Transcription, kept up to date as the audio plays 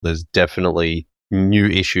There's definitely new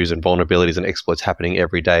issues and vulnerabilities and exploits happening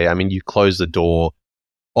every day. I mean, you close the door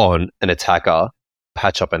on an attacker,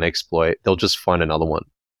 patch up an exploit, they'll just find another one.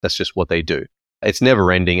 That's just what they do. It's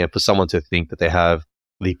never ending. And for someone to think that they have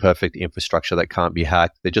the perfect infrastructure that can't be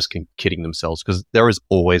hacked, they're just kidding themselves, because there is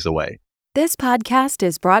always a way. This podcast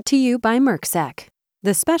is brought to you by MerkSec,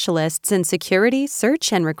 the specialists in security,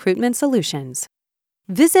 search, and recruitment solutions.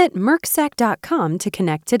 Visit merksec.com to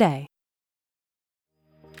connect today.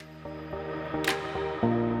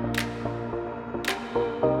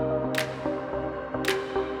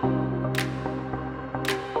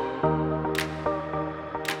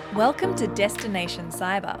 Welcome to Destination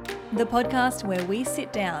Cyber, the podcast where we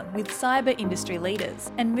sit down with cyber industry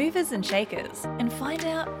leaders and movers and shakers and find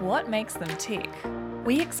out what makes them tick.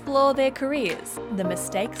 We explore their careers, the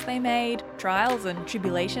mistakes they made, trials and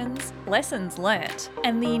tribulations, lessons learnt,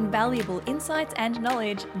 and the invaluable insights and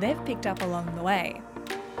knowledge they've picked up along the way.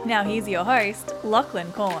 Now here's your host,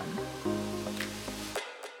 Lachlan Corn.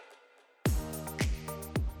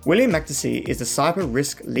 William Makdessi is the cyber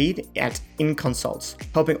risk lead at InConsult,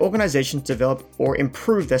 helping organizations develop or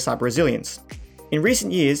improve their cyber resilience. In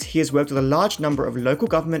recent years, he has worked with a large number of local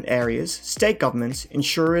government areas, state governments,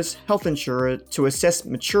 insurers, health insurers to assess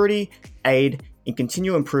maturity, aid in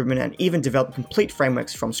continual improvement, and even develop complete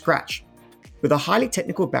frameworks from scratch. With a highly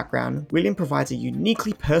technical background, William provides a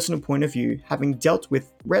uniquely personal point of view, having dealt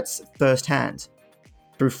with threats firsthand.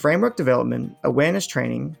 Through framework development, awareness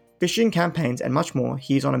training, phishing campaigns, and much more,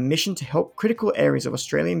 he is on a mission to help critical areas of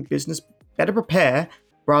Australian business better prepare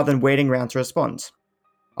rather than waiting around to respond.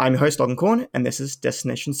 I'm your host, Lachlan Corn, and this is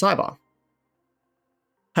Destination Cyber.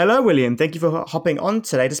 Hello, William. Thank you for hopping on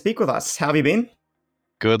today to speak with us. How have you been?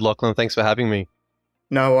 Good, Lachlan. Thanks for having me.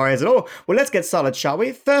 No worries at all. Well, let's get started, shall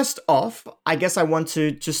we? First off, I guess I want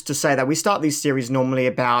to say that we start these series normally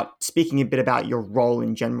about speaking a bit about your role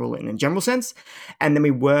in a general sense, and then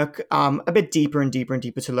we work a bit deeper and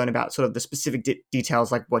deeper to learn about sort of the specific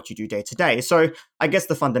details like what you do day to day. So I guess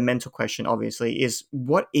the fundamental question, obviously, is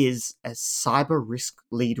what is a cyber risk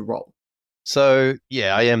lead role? So,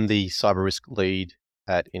 yeah, I am the cyber risk lead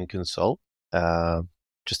at InConsult.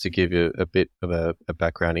 Just to give you a bit of a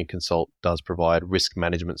background, InConsult does provide risk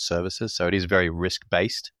management services, so it is very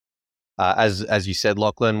risk-based. As you said,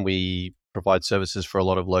 Lachlan, we provide services for a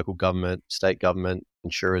lot of local government, state government,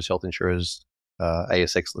 insurers, health insurers,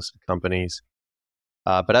 ASX-listed companies.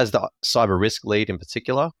 But as the cyber risk lead in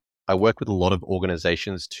particular, I work with a lot of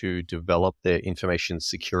organizations to develop their information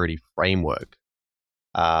security framework.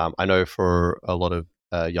 I know for a lot of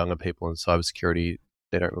younger people in cybersecurity,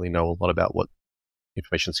 they don't really know a lot about what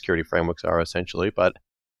information security frameworks are essentially, but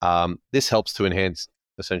this helps to enhance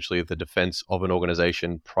essentially the defense of an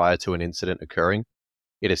organization prior to an incident occurring.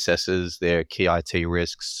 It assesses their key IT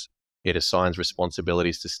risks, it assigns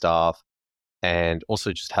responsibilities to staff, and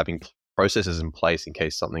also just having processes in place in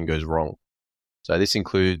case something goes wrong. So this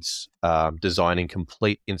includes designing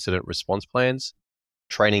complete incident response plans,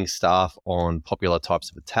 training staff on popular types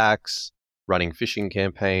of attacks, running phishing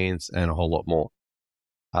campaigns, and a whole lot more.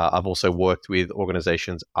 I've also worked with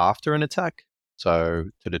organizations after an attack, so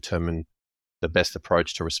to determine the best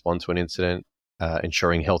approach to respond to an incident,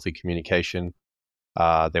 ensuring healthy communication.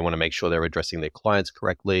 They want to make sure they're addressing their clients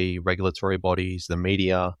correctly, regulatory bodies, the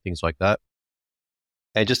media, things like that.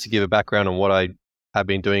 And just to give a background on what I have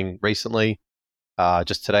been doing recently,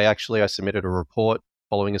 just today actually, I submitted a report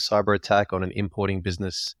following a cyber attack on an importing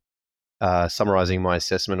business, summarizing my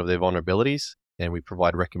assessment of their vulnerabilities. And we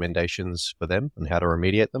provide recommendations for them on how to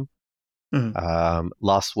remediate them. Mm-hmm.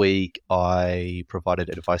 Last week, I provided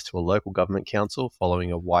advice to a local government council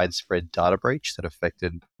following a widespread data breach that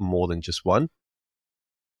affected more than just one.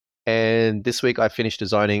 And this week, I finished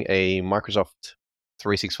designing a Microsoft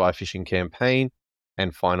 365 phishing campaign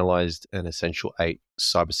and finalized an Essential 8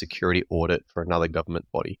 cybersecurity audit for another government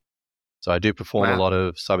body. So I do perform a lot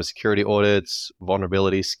of cybersecurity audits,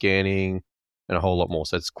 vulnerability scanning, and a whole lot more.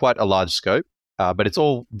 So it's quite a large scope. But it's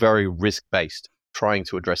all very risk-based, trying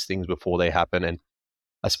to address things before they happen, and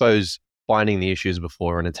I suppose finding the issues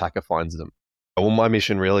before an attacker finds them. Well, my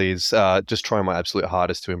mission really is just trying my absolute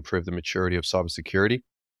hardest to improve the maturity of cybersecurity.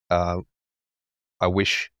 I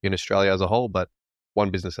wish in Australia as a whole, but one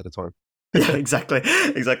business at a time. Yeah, exactly.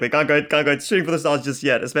 Can't go shooting for the stars just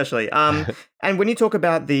yet, especially. And when you talk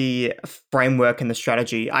about the framework and the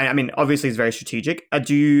strategy, I mean, obviously it's very strategic.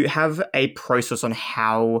 Do you have a process on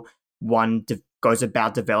how one goes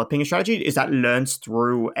about developing a strategy? Is that learned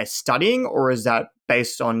through a studying, or is that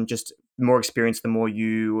based on just more experience? The more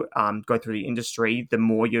you go through the industry, the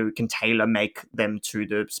more you can tailor make them to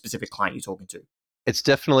the specific client you're talking to. It's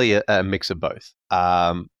definitely a mix of both.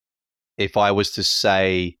 if I was to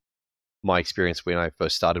say my experience when I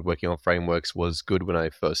first started working on frameworks was good when I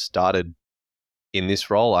first started in this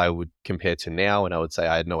role, I would compare to now, and I would say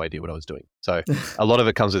I had no idea what I was doing. So a lot of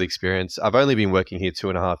it comes with experience. I've only been working here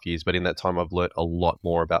 2.5 years, but in that time, I've learned a lot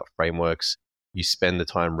more about frameworks. You spend the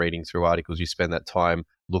time reading through articles. You spend that time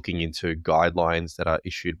looking into guidelines that are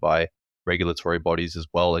issued by regulatory bodies as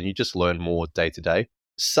well, and you just learn more day to day.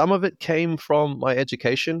 Some of it came from my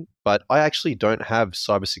education, but I actually don't have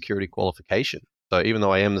cybersecurity qualification. So even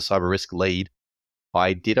though I am the cyber risk lead,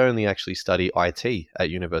 I did only actually study IT at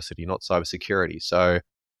university, not cybersecurity. So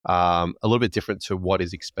a little bit different to what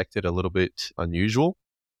is expected, a little bit unusual,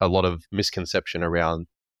 a lot of misconception around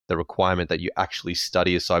the requirement that you actually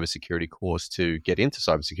study a cybersecurity course to get into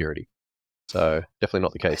cybersecurity. So definitely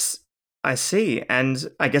not the case. I see.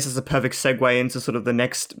 And I guess it's a perfect segue into sort of the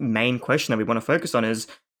next main question that we want to focus on is,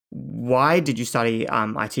 why did you study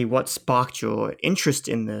IT? What sparked your interest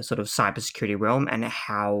in the sort of cybersecurity realm, and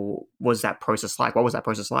how was that process like? What was that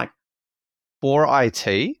process like? For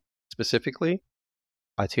IT specifically,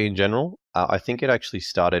 IT in general, I think it actually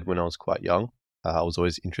started when I was quite young. I was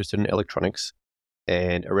always interested in electronics.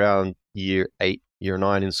 And around year 8, year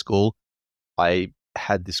 9 in school, I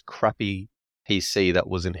had this crappy PC that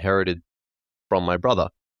was inherited from my brother.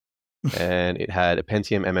 And it had a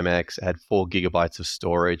Pentium MMX, it had 4 gigabytes of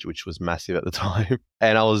storage, which was massive at the time.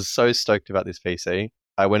 And I was so stoked about this PC.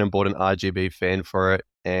 I went and bought an RGB fan for it.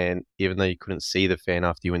 And even though you couldn't see the fan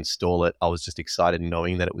after you install it, I was just excited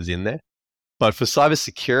knowing that it was in there. But for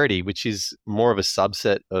cybersecurity, which is more of a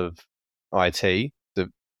subset of IT,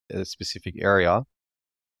 a specific area,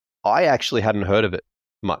 I actually hadn't heard of it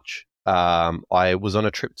much. I was on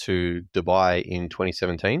a trip to Dubai in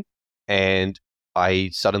 2017, and I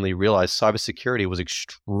suddenly realized cybersecurity was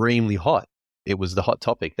extremely hot. It was the hot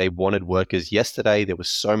topic. They wanted workers yesterday. There were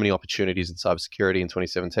so many opportunities in cybersecurity in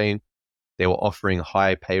 2017. They were offering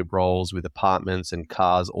high paid roles with apartments and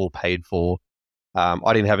cars all paid for. I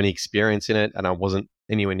didn't have any experience in it, and I wasn't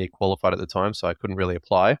anywhere near qualified at the time, so I couldn't really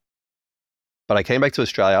apply. But I came back to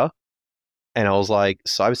Australia, and I was like,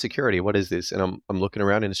 cybersecurity, what is this? And I'm looking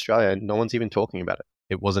around in Australia, and no one's even talking about it.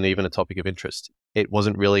 It wasn't even a topic of interest. It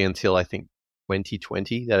wasn't really until I think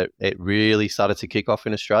 2020 that it really started to kick off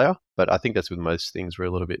in Australia. But I think that's with most things. We're a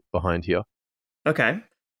little bit behind here. Okay.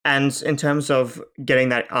 And in terms of getting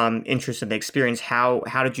that interest and the experience, how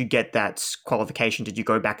did you get that qualification? Did you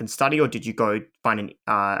go back and study, or did you go find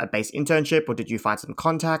a base internship, or did you find some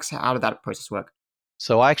contacts? How did that process work?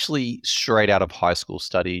 So I actually, straight out of high school,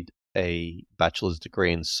 studied a bachelor's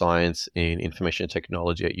degree in science in information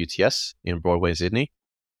technology at UTS in Broadway, Sydney.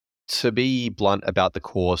 To be blunt about the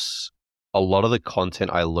course, a lot of the content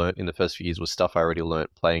I learned in the first few years was stuff I already learned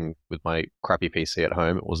playing with my crappy PC at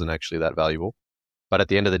home. It wasn't actually that valuable. But at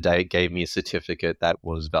the end of the day, it gave me a certificate that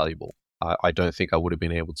was valuable. I don't think I would have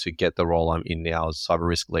been able to get the role I'm in now as cyber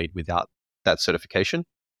risk lead without that certification.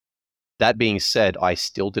 That being said, I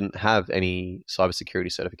still didn't have any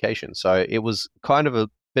cybersecurity certification. So it was kind of a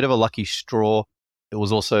bit of a lucky straw. It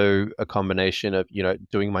was also a combination of,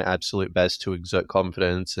 doing my absolute best to exert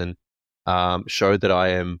confidence and show that I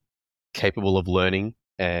am capable of learning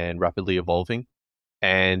and rapidly evolving.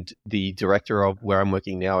 And the director of where I'm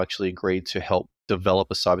working now actually agreed to help develop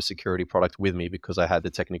a cybersecurity product with me because I had the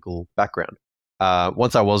technical background.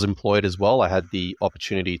 Once I was employed as well, I had the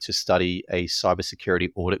opportunity to study a cybersecurity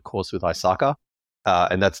audit course with ISACA.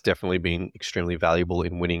 And that's definitely been extremely valuable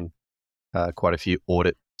in winning quite a few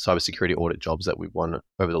cybersecurity audit jobs that we've won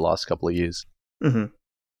over the last couple of years. Mm-hmm.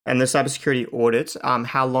 And the cybersecurity audit,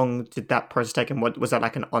 how long did that process take? And what was that,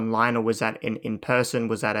 like an online, or was that in person?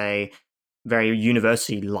 Was that a very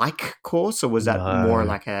university-like course, or was that more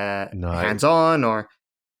like a hands-on, or?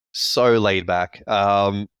 So laid back.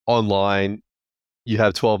 Online, you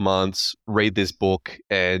have 12 months, read this book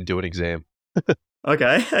and do an exam.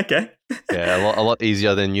 Okay. Yeah, a lot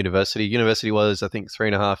easier than university. University was, I think,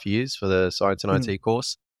 3.5 years for the science and IT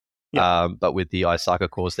course. Yeah. But with the ISACA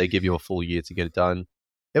course, they give you a full year to get it done.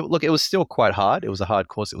 It was still quite hard. It was a hard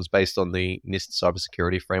course. It was based on the NIST Cyber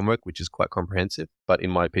Security Framework, which is quite comprehensive, but in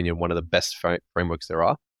my opinion, one of the best frameworks there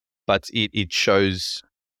are. But it shows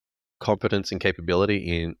competence and capability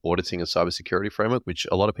in auditing a cybersecurity framework, which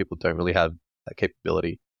a lot of people don't really have that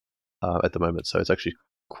capability at the moment. So it's actually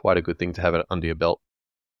quite a good thing to have it under your belt.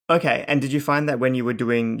 Okay. And did you find that when you were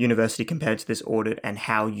doing university compared to this audit, and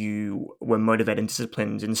how you were motivated and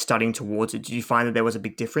disciplined in studying towards it, did you find that there was a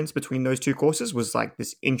big difference between those two courses? Was like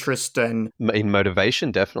this interest and... In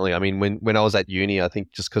motivation, definitely. I mean, when I was at uni, I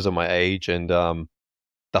think just because of my age and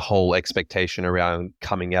the whole expectation around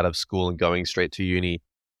coming out of school and going straight to uni,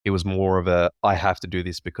 it was more of I have to do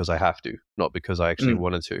this because I have to, not because I actually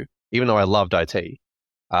wanted to. even though I loved IT.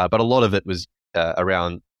 But a lot of it was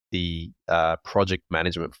around the project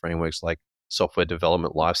management frameworks like software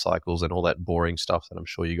development life cycles and all that boring stuff that I'm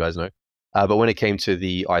sure you guys know. But when it came to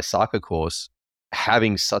the ISACA course,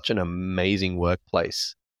 having such an amazing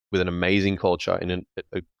workplace with an amazing culture in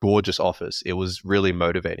a gorgeous office, it was really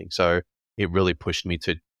motivating. So it really pushed me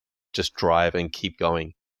to just drive and keep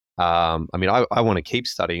going. I mean, I want to keep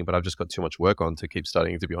studying, but I've just got too much work on to keep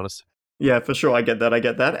studying, to be honest. Yeah, for sure. I get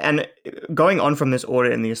that. And going on from this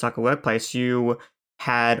audit in the ISACA workplace, you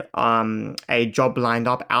had a job lined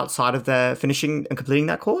up outside of the finishing and completing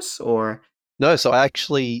that course, or? No, so I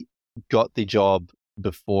actually got the job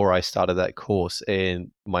before I started that course,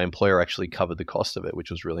 and my employer actually covered the cost of it, which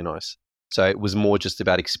was really nice. So it was more just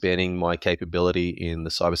about expanding my capability in the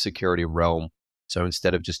cybersecurity realm. So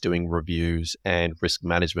instead of just doing reviews and risk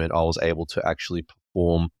management, I was able to actually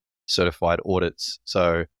perform certified audits.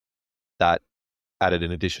 So that added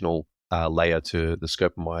an additional layer to the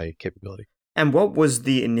scope of my capability. And what was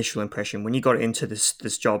the initial impression when you got into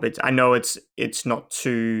this job? I know it's not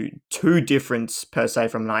too different per se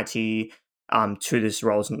from an IT to this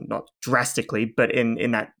role, not drastically, but in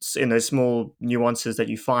those small nuances that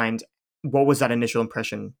you find, what was that initial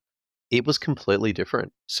impression? It was completely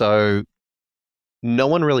different. So no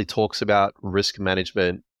one really talks about risk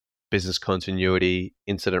management, business continuity,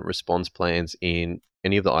 incident response plans in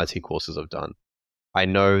any of the IT courses I've done. I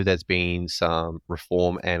know there's been some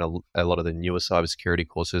reform and a lot of the newer cybersecurity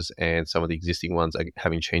courses and some of the existing ones are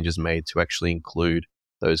having changes made to actually include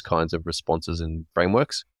those kinds of responses and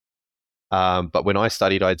frameworks. But when I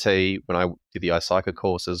studied IT, when I did the ISACA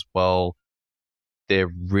course as well, there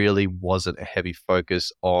really wasn't a heavy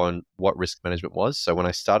focus on what risk management was. So when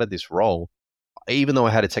I started this role, even though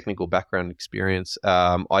I had a technical background and experience,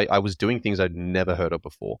 I was doing things I'd never heard of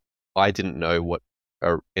before. I didn't know what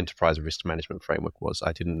an enterprise risk management framework was.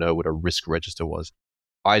 I didn't know what a risk register was.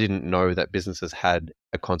 I didn't know that businesses had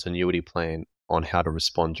a continuity plan on how to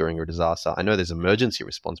respond during a disaster. I know there's emergency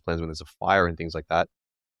response plans when there's a fire and things like that,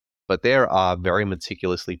 but there are very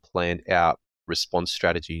meticulously planned out response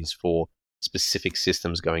strategies for specific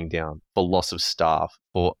systems going down, for loss of staff,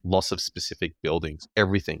 for loss of specific buildings,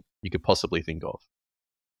 everything you could possibly think of.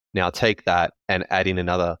 Now take that and add in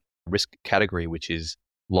another risk category, which is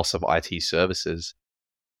loss of IT services.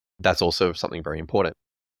 That's also something very important.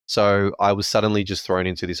 So I was suddenly just thrown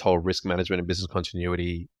into this whole risk management and business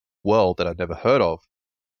continuity world that I'd never heard of.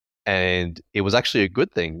 And it was actually a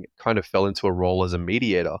good thing. It kind of fell into a role as a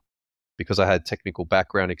mediator because I had technical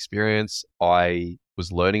background experience. I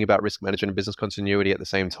was learning about risk management and business continuity at the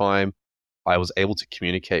same time. I was able to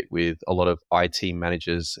communicate with a lot of IT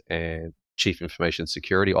managers and chief information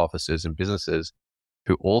security officers and businesses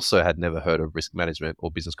who also had never heard of risk management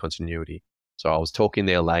or business continuity. So I was talking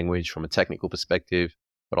their language from a technical perspective,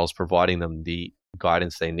 but I was providing them the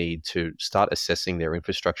guidance they need to start assessing their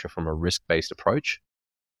infrastructure from a risk-based approach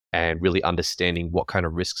and really understanding what kind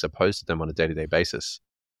of risks are posed to them on a day-to-day basis.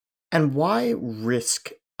 And why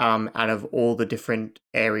risk out of all the different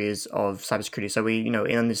areas of cybersecurity? So we,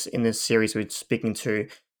 in this series, we're speaking to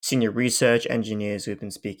senior research engineers. We've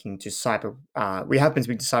been speaking to we have been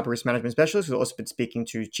speaking to cyber risk management specialists. We've also been speaking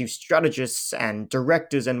to chief strategists and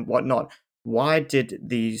directors and whatnot. Why did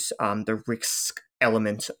the risk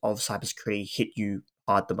element of cybersecurity hit you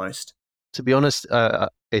hard the most? To be honest,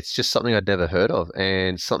 it's just something I'd never heard of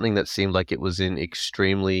and something that seemed like it was in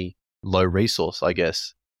extremely low resource, I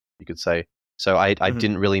guess you could say. So I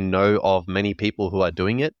didn't really know of many people who are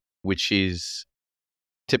doing it, which is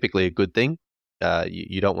typically a good thing.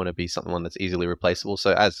 You don't want to be someone that's easily replaceable.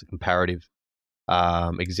 So as a comparative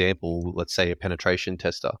example, let's say a penetration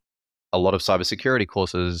tester. A lot of cybersecurity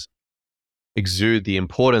courses exude the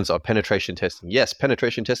importance of penetration testing. Yes,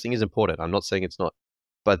 penetration testing is important. I'm not saying it's not.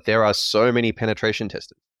 But there are so many penetration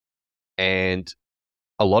testers. And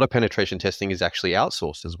a lot of penetration testing is actually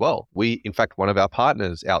outsourced as well. In fact, one of our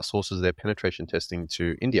partners outsources their penetration testing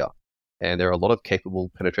to India. And there are a lot of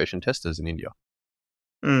capable penetration testers in India.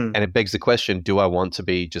 And it begs the question, do I want to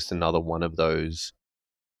be just another one of those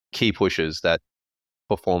key pushers that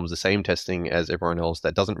performs the same testing as everyone else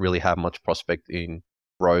that doesn't really have much prospect in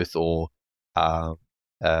growth or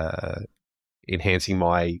enhancing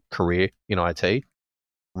my career in IT?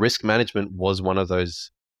 Risk management was one of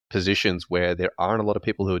those positions where there aren't a lot of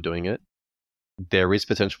people who are doing it. There is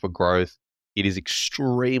potential for growth. It is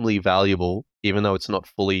extremely valuable, even though it's not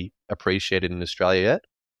fully appreciated in Australia yet.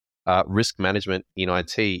 Risk management in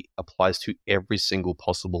IT applies to every single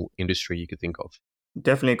possible industry you could think of.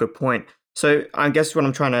 Definitely a good point. So I guess what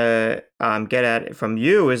I'm trying to get at from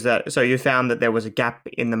you is that, so you found that there was a gap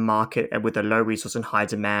in the market with a low resource and high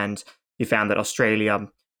demand. You found that Australia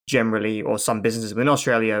generally, or some businesses within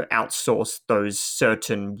Australia, outsource those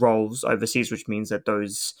certain roles overseas, which means that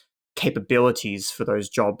those capabilities for those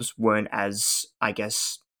jobs weren't as, I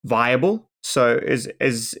guess, viable. So is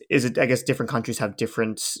it, I guess, different countries have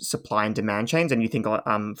different supply and demand chains, and you think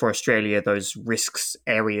for Australia those risks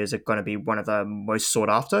areas are going to be one of the most sought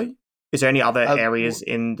after? Is there any other areas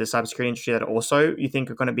in the cybersecurity industry that also you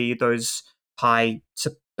think are going to be those high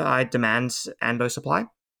demands and low supply?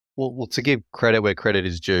 Well, to give credit where credit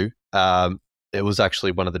is due, it was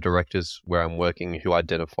actually one of the directors where I'm working who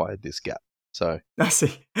identified this gap. So I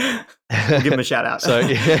see. We'll give him a shout out. So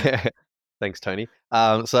yeah, thanks, Tony.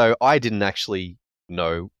 So I didn't actually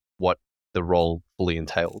know what the role fully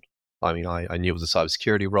entailed. I mean, I knew it was a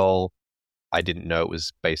cybersecurity role. I didn't know it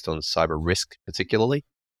was based on cyber risk particularly.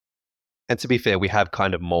 And to be fair, we have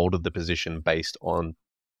kind of molded the position based on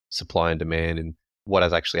supply and demand and what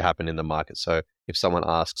has actually happened in the market. So if someone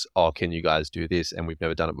asks, oh, can you guys do this? And we've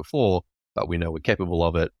never done it before, but we know we're capable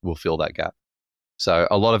of it, we'll fill that gap. So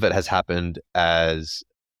a lot of it has happened as,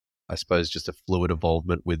 I suppose, just a fluid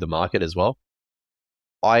involvement with the market as well.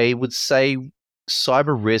 I would say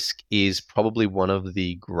cyber risk is probably one of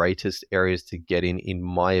the greatest areas to get in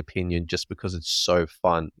my opinion, just because it's so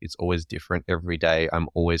fun. It's always different every day. I'm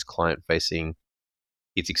always client facing.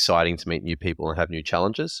 It's exciting to meet new people and have new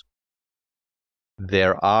challenges.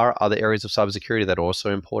 There are other areas of cybersecurity that are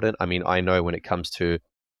also important. I mean, I know when it comes to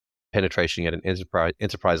penetration at an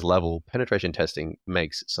enterprise level, penetration testing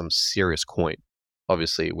makes some serious coin.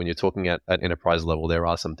 Obviously, when you're talking at an enterprise level, there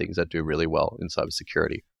are some things that do really well in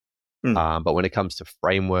cybersecurity. But when it comes to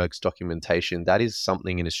frameworks, documentation, that is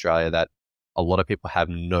something in Australia that a lot of people have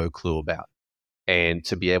no clue about. And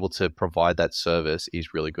to be able to provide that service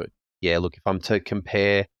is really good. Yeah, look, if I'm to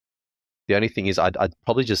compare, the only thing is I'd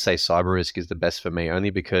probably just say cyber risk is the best for me, only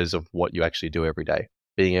because of what you actually do every day.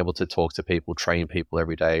 Being able to talk to people, train people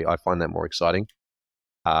every day, I find that more exciting.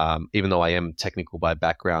 Even though I am technical by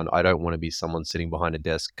background, I don't want to be someone sitting behind a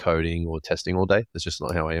desk coding or testing all day. That's just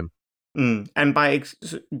not how I am. And by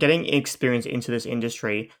getting experience into this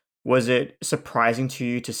industry, was it surprising to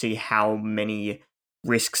you to see how many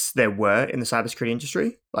risks there were in the cybersecurity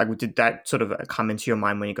industry? Like, did that sort of come into your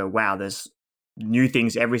mind when you go, wow, there's new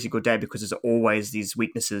things every single day because there's always these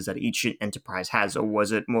weaknesses that each enterprise has? Or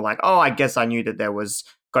was it more like, oh, I guess I knew that there was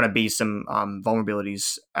going to be some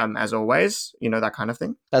vulnerabilities as always, that kind of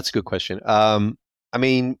thing? That's a good question. I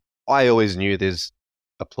mean, I always knew there's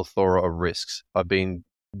a plethora of risks. I've been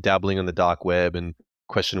dabbling on the dark web and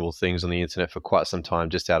questionable things on the internet for quite some time,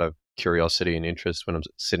 just out of curiosity and interest when I'm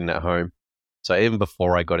sitting at home. So even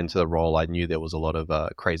before I got into the role, I knew there was a lot of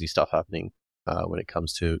crazy stuff happening when it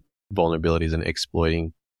comes to vulnerabilities and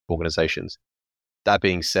exploiting organizations. That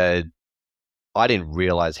being said, I didn't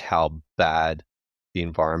realize how bad the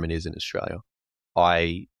environment is in Australia.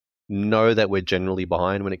 I know that we're generally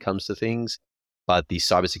behind when it comes to things, but the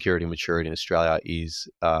cybersecurity maturity in Australia is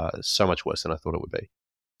so much worse than I thought it would be.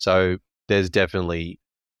 So there's definitely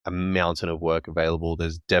a mountain of work available.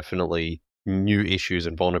 There's definitely new issues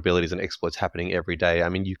and vulnerabilities and exploits happening every day. I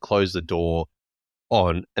mean, you close the door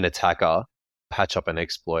on an attacker, patch up an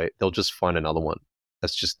exploit, they'll just find another one.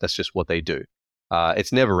 That's just what they do.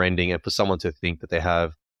 It's never ending. And for someone to think that they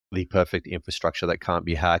have the perfect infrastructure that can't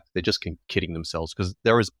be hacked, they're just kidding themselves, because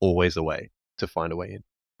there is always a way to find a way in.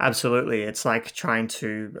 Absolutely. It's like trying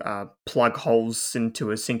to plug holes into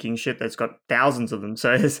a sinking ship that's got thousands of them.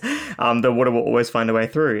 So the water will always find a way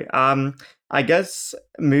through. I guess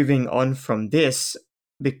moving on from this,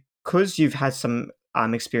 because you've had some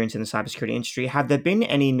experience in the cybersecurity industry, have there been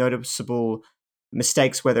any noticeable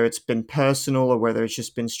mistakes, whether it's been personal or whether it's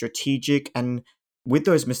just been strategic? And with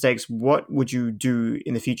those mistakes, what would you do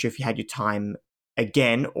in the future if you had your time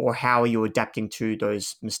again, or how are you adapting to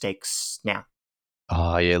those mistakes now?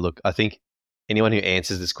 Yeah, look, I think anyone who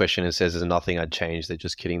answers this question and says there's nothing I'd change, they're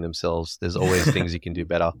just kidding themselves. There's always things you can do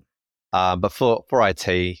better. But for IT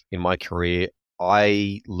in my career,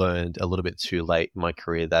 I learned a little bit too late in my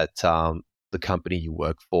career that the company you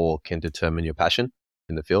work for can determine your passion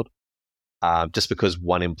in the field. Just because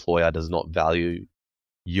one employer does not value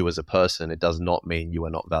you as a person, it does not mean you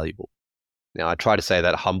are not valuable. Now, I try to say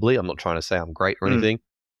that humbly. I'm not trying to say I'm great or anything,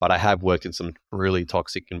 but I have worked in some really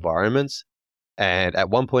toxic environments. And at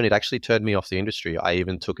one point, it actually turned me off the industry. I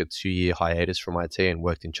even took a 2-year hiatus from IT and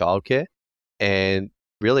worked in childcare. And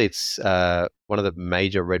really, it's one of the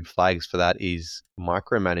major red flags for that is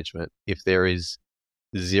micromanagement. If there is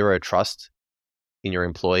zero trust in your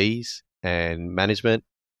employees and management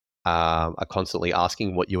are constantly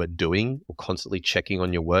asking what you are doing or constantly checking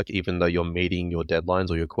on your work, even though you're meeting your deadlines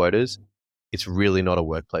or your quotas, it's really not a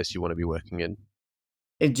workplace you want to be working in.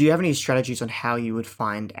 Do you have any strategies on how you would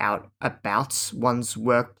find out about one's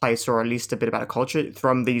workplace, or at least a bit about a culture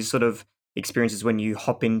from these sort of experiences when you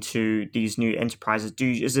hop into these new enterprises?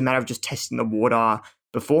 Is it a matter of just testing the water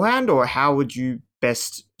beforehand, or how would you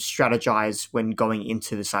best strategize when going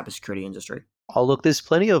into the cybersecurity industry? Oh, look, there's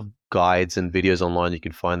plenty of guides and videos online you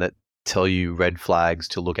can find that tell you red flags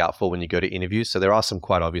to look out for when you go to interviews. So there are some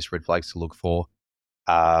quite obvious red flags to look for.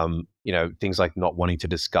 Things like not wanting to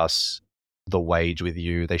discuss the wage with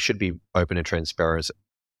you. They should be open and transparent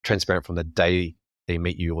from the day they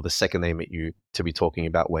meet you or the second they meet you to be talking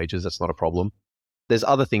about wages. That's not a problem. There's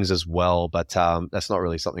other things as well, but that's not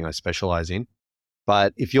really something I specialize in.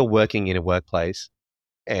 But if you're working in a workplace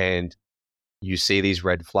and you see these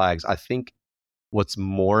red flags, I think what's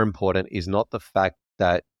more important is not the fact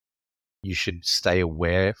that you should stay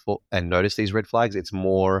aware and notice these red flags. It's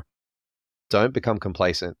more, don't become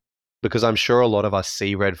complacent, because I'm sure a lot of us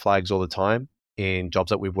see red flags all the time in jobs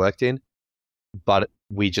that we've worked in, but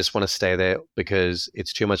we just want to stay there because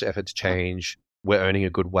it's too much effort to change. We're earning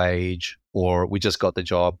a good wage, or we just got the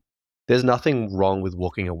job. There's nothing wrong with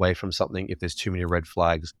walking away from something if there's too many red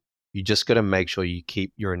flags. You just got to make sure you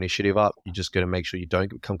keep your initiative up. You just got to make sure you don't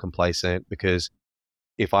become complacent, because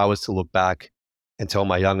if I was to look back and tell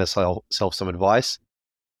my younger self some advice,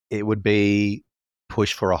 it would be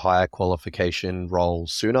push for a higher qualification role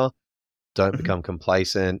sooner. Don't become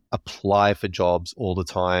complacent. Apply for jobs all the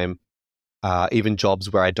time, even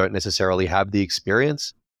jobs where I don't necessarily have the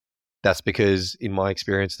experience. That's because, in my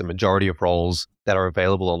experience, the majority of roles that are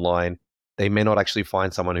available online, they may not actually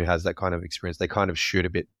find someone who has that kind of experience. They kind of shoot a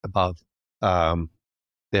bit above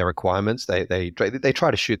their requirements. They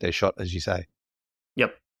try to shoot their shot, as you say.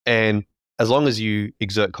 Yep. And as long as you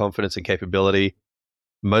exert confidence and capability,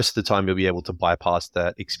 most of the time you'll be able to bypass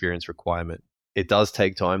that experience requirement. It does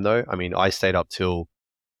take time, though. I mean, I stayed up till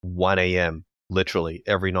 1 a.m. literally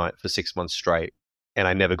every night for 6 months straight, and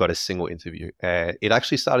I never got a single interview. It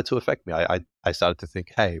actually started to affect me. I started to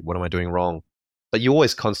think, hey, what am I doing wrong? But you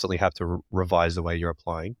always constantly have to revise the way you're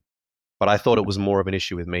applying. But I thought it was more of an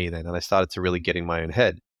issue with me then, and I started to really get in my own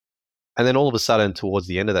head. And then all of a sudden, towards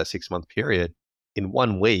the end of that 6-month period, in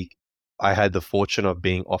 1 week, I had the fortune of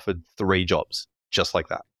being offered 3 jobs just like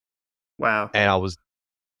that. Wow. And I was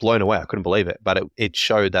blown away. I couldn't believe it. But it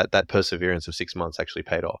showed that perseverance of 6 months actually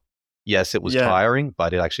paid off. Yes, it was tiring,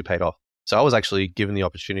 but it actually paid off. So I was actually given the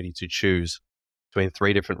opportunity to choose between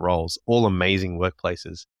 3 different roles, all amazing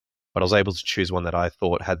workplaces. But I was able to choose one that I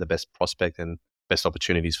thought had the best prospect and best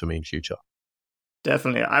opportunities for me in future.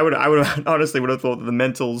 Definitely. I would honestly would have thought that the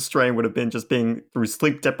mental strain would have been just being through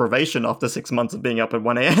sleep deprivation after 6 months of being up at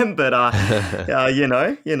 1 a.m. But,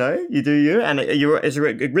 you do you. And it's a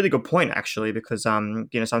really good point, actually, because,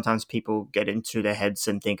 sometimes people get into their heads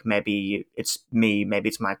and think maybe it's me, maybe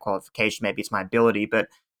it's my qualification, maybe it's my ability. But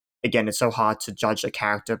again, it's so hard to judge a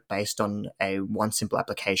character based on one simple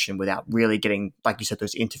application without really getting, like you said,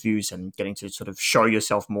 those interviews and getting to sort of show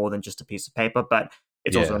yourself more than just a piece of paper. But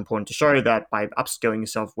it's also important to show that by upskilling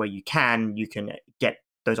yourself where you can get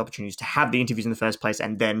those opportunities to have the interviews in the first place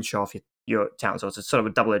and then show off your talent. So it's sort of a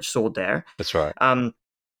double-edged sword there. That's right.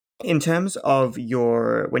 In terms of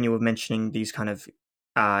when you were mentioning these kind of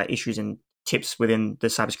issues and tips within the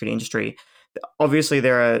cybersecurity industry, obviously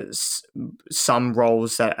there are some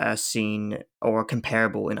roles that are seen or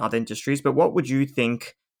comparable in other industries, but what would you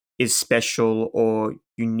think is special or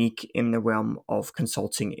unique in the realm of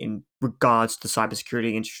consulting in regards to the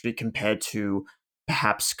cybersecurity industry compared to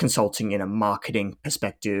perhaps consulting in a marketing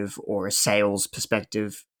perspective or a sales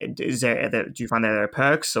perspective? Do you find that there are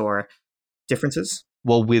perks or differences?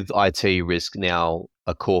 Well, with IT risk now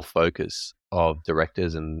a core focus of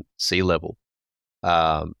directors and C-level,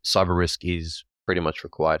 cyber risk is pretty much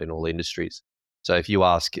required in all industries. So if you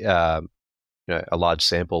ask a large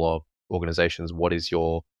sample of organizations, what is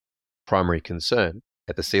your primary concern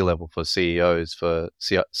at the C-level for CEOs, for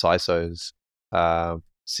CISOs,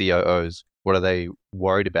 COOs, what are they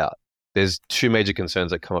worried about? There's 2 major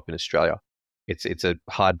concerns that come up in Australia. It's a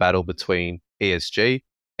hard battle between ESG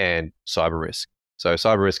and cyber risk. So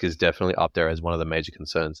cyber risk is definitely up there as one of the major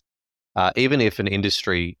concerns. Even if an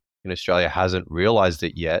industry in Australia hasn't realized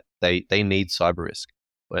it yet, they need cyber risk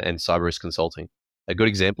and cyber risk consulting. A good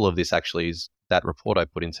example of this actually is that report I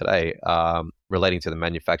put in today relating to the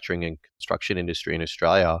manufacturing and construction industry in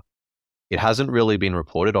Australia. It hasn't really been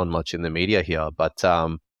reported on much in the media here, but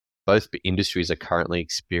both industries are currently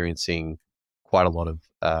experiencing quite a lot of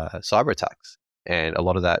cyber attacks. And a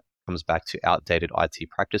lot of that comes back to outdated IT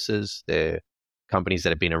practices. They're companies that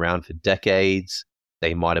have been around for decades.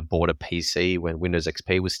 They might have bought a PC when Windows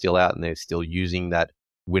XP was still out and they're still using that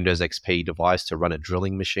Windows XP device to run a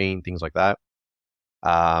drilling machine, things like that.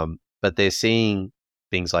 But they're seeing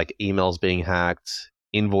things like emails being hacked,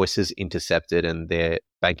 invoices intercepted, and their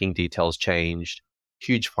banking details changed,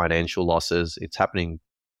 huge financial losses. It's happening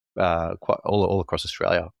quite all across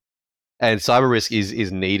Australia. And cyber risk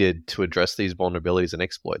is needed to address these vulnerabilities and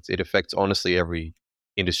exploits. It affects, honestly, every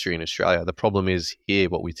industry in Australia. The problem is here,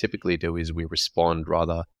 what we typically do is we respond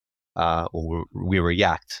rather, or we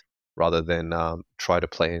react rather than try to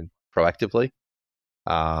plan proactively.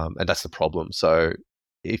 And that's the problem. So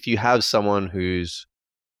if you have someone who's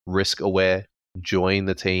risk aware, join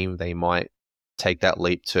the team, they might take that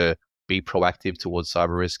leap to be proactive towards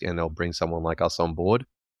cyber risk, and they'll bring someone like us on board.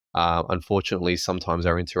 Unfortunately, sometimes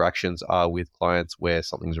our interactions are with clients where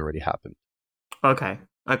something's already happened. Okay,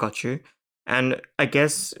 I got you. And I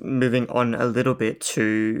guess moving on a little bit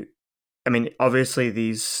to, I mean, obviously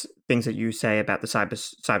these things that you say about the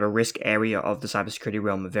cyber risk area of the cybersecurity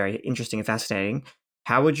realm are very interesting and fascinating.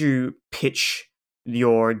 How would you pitch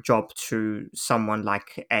your job to someone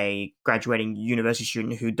like a graduating university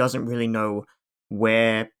student who doesn't really know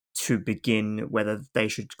where to begin, whether they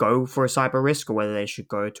should go for a cyber risk or whether they should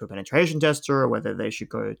go to a penetration tester or whether they should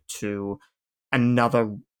go to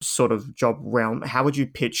another sort of job realm? How would you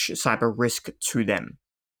pitch cyber risk to them?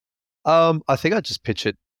 I think I'd just pitch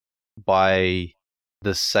it by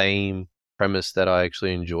the same premise that I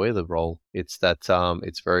actually enjoy the role. It's that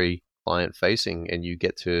it's very client facing and you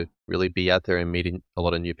get to really be out there and meeting a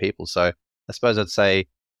lot of new people. So I suppose I'd say,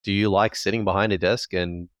 do you like sitting behind a desk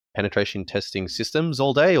and penetration testing systems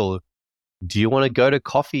all day, or do you want to go to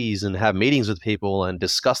coffees and have meetings with people and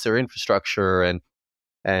discuss their infrastructure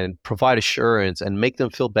and provide assurance and make them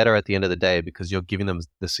feel better at the end of the day because you're giving them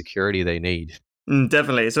the security they need?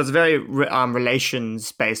 Definitely. So it's very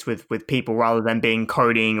relations based with people rather than being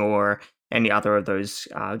coding or any other of those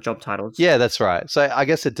job titles. Yeah, that's right. So I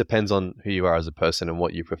guess it depends on who you are as a person and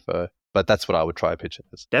what you prefer, but that's what I would try to pitch it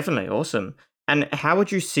as. Definitely. Awesome. And how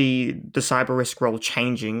would you see the cyber risk role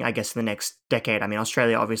changing, I guess, in the next decade? I mean,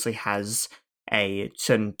 Australia obviously has a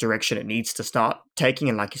certain direction it needs to start taking.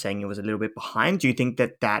 And like you're saying, it was a little bit behind. Do you think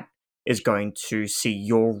that is going to see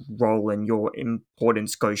your role and your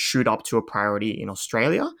importance shoot up to a priority in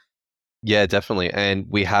Australia? Yeah, definitely. And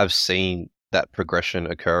we have seen that progression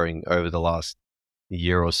occurring over the last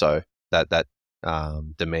year or so, that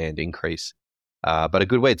demand increase. But a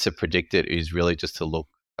good way to predict it is really just to look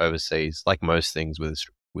overseas, like most things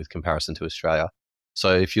with comparison to Australia.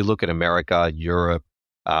 So if you look at America, Europe,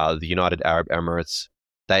 the United Arab Emirates,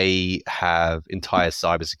 they have entire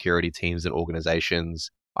cybersecurity teams and organizations.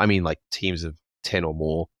 I mean, like teams of 10 or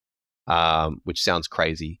more, which sounds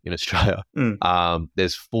crazy in Australia.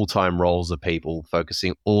 There's full-time roles of people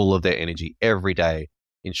focusing all of their energy every day,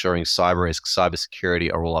 ensuring cyber risk,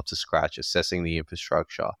 cybersecurity are all up to scratch, assessing the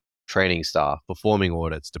infrastructure, training staff, performing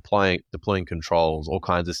audits, deploying controls, all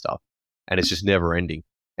kinds of stuff. And it's just never ending.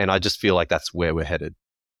 And I just feel like that's where we're headed.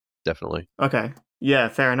 Definitely. Okay. Yeah,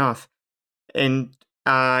 fair enough. And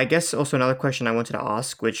I guess also another question I wanted to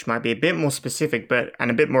ask, which might be a bit more specific, and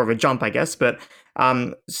a bit more of a jump, I guess. But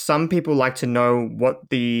some people like to know what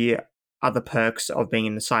the other perks of being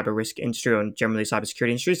in the cyber risk industry or generally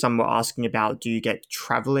cybersecurity industry. Some were asking about, do you get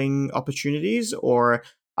traveling opportunities, or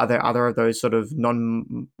are there other of those sort of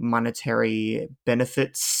non-monetary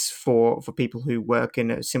benefits for people who work in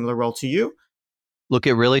a similar role to you? Look,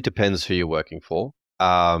 it really depends who you're working for.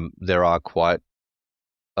 There are quite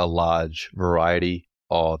a large variety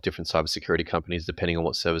of different cybersecurity companies, depending on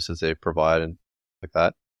what services they provide and like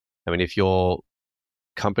that. I mean, if your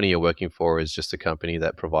company you're working for is just a company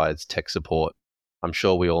that provides tech support, I'm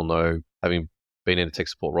sure we all know, having been in a tech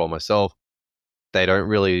support role myself, they don't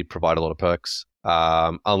really provide a lot of perks,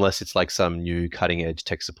 unless it's like some new cutting edge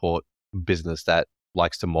tech support business that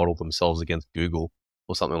likes to model themselves against Google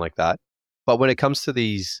or something like that. But when it comes to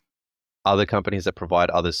these other companies that provide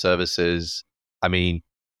other services, I mean,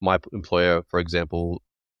 my employer, for example,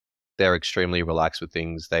 they're extremely relaxed with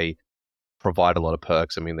things. They provide a lot of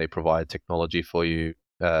perks. I mean, they provide technology for you,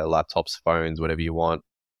 laptops, phones, whatever you want.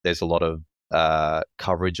 There's a lot of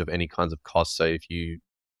coverage of any kinds of costs. So if you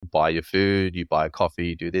buy your food, you buy a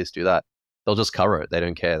coffee, do this, do that, they'll just cover it. They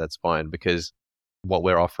don't care. That's fine, because what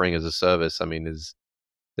we're offering as a service, I mean, there's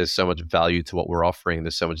so much value to what we're offering.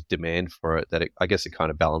 There's so much demand for it that I guess it kind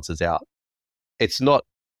of balances out. It's not,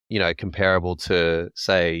 comparable to,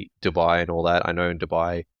 say, Dubai and all that. I know in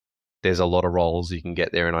Dubai, there's a lot of roles you can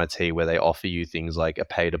get there in IT where they offer you things like a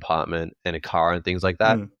paid apartment and a car and things like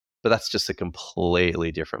that. But that's just a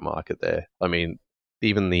completely different market there. I mean,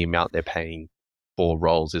 even the amount they're paying for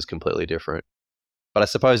roles is completely different. But I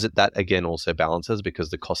suppose that again also balances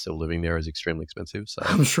because the cost of living there is extremely expensive. So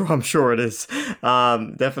I'm sure it is.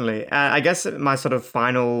 Definitely. I guess my sort of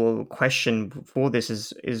final question for this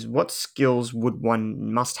is what skills would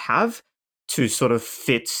one must have to sort of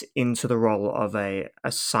fit into the role of a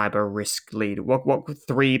cyber risk lead? What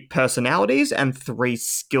 3 personalities and 3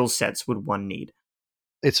 skill sets would one need?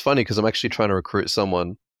 it's funny because I'm actually trying to recruit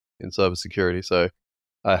someone in cybersecurity. So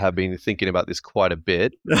I have been thinking about this quite a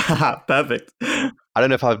bit. Perfect. I don't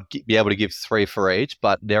know if I'd be able to give 3 for each,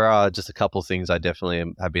 but there are just a couple of things I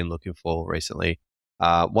definitely have been looking for recently.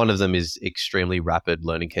 One of them is extremely rapid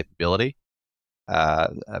learning capability. I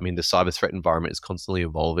mean, the cyber threat environment is constantly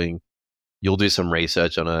evolving. You'll do some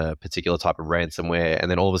research on a particular type of ransomware, and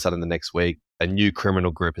then all of a sudden the next week, a new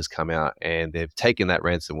criminal group has come out and they've taken that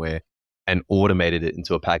ransomware and automated it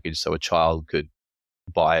into a package so a child could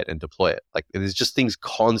buy it and deploy it. Like, there's just things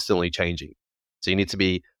constantly changing. So you need to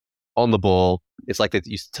be on the ball. It's like they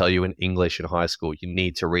used to tell you in English in high school, you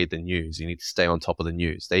need to read the news. You need to stay on top of the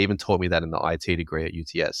news. They even taught me that in the IT degree at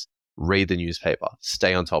UTS. Read the newspaper,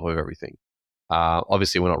 stay on top of everything.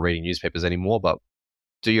 Obviously, we're not reading newspapers anymore, but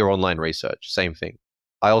do your online research, same thing.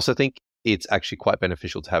 I also think it's actually quite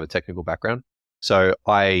beneficial to have a technical background. So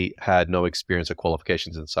I had no experience or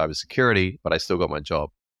qualifications in cybersecurity, but I still got my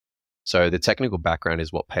job. So the technical background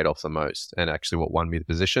is what paid off the most and actually what won me the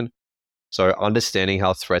position. So understanding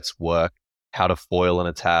how threats work, how to foil an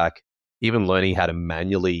attack, even learning how to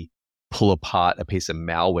manually pull apart a piece of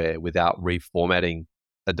malware without reformatting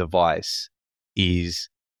a device is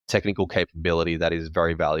technical capability that is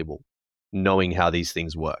very valuable. Knowing how these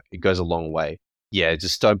things work, it goes a long way. Yeah,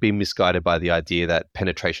 just don't be misguided by the idea that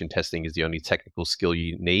penetration testing is the only technical skill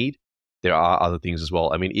you need. There are other things as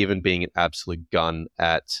well. I mean, even being an absolute gun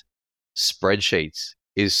at spreadsheets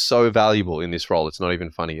is so valuable in this role. It's not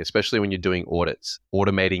even funny, especially when you're doing audits.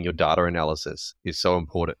 Automating your data analysis is so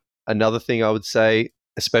important. Another thing I would say,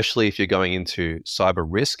 especially if you're going into cyber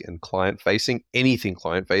risk and client facing, anything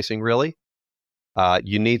client facing really,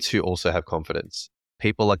 you need to also have confidence.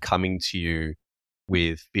 People are coming to you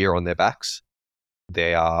with fear on their backs.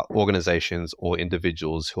 They are organizations or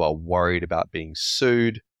individuals who are worried about being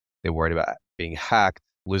sued. They're worried about being hacked,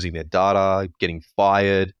 losing their data, getting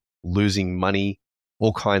fired, losing money,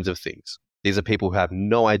 all kinds of things. These are people who have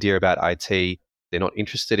no idea about IT. They're not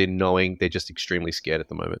interested in knowing. They're just extremely scared at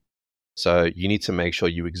the moment. So you need to make sure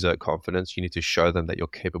you exert confidence. You need to show them that you're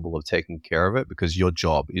capable of taking care of it because your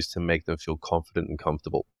job is to make them feel confident and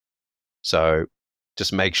comfortable. So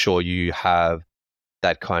just make sure you have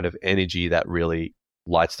that kind of energy that really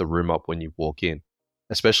lights the room up when you walk in,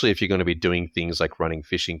 especially if you're going to be doing things like running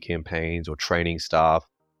phishing campaigns or training staff.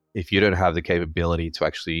 If you don't have the capability to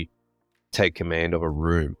actually take command of a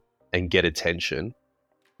room and get attention,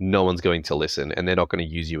 no one's going to listen and they're not going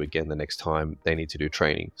to use you again the next time they need to do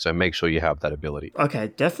training. So make sure you have that ability. Okay,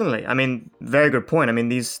 definitely. I mean, very good point. I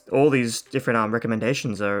mean, all these different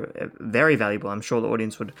recommendations are very valuable. I'm sure the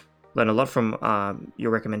audience would learn a lot from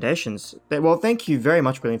your recommendations. Well, thank you very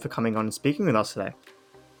much, William, for coming on and speaking with us today.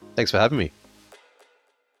 Thanks for having me.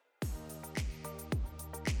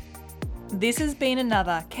 This has been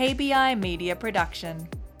another KBI Media production.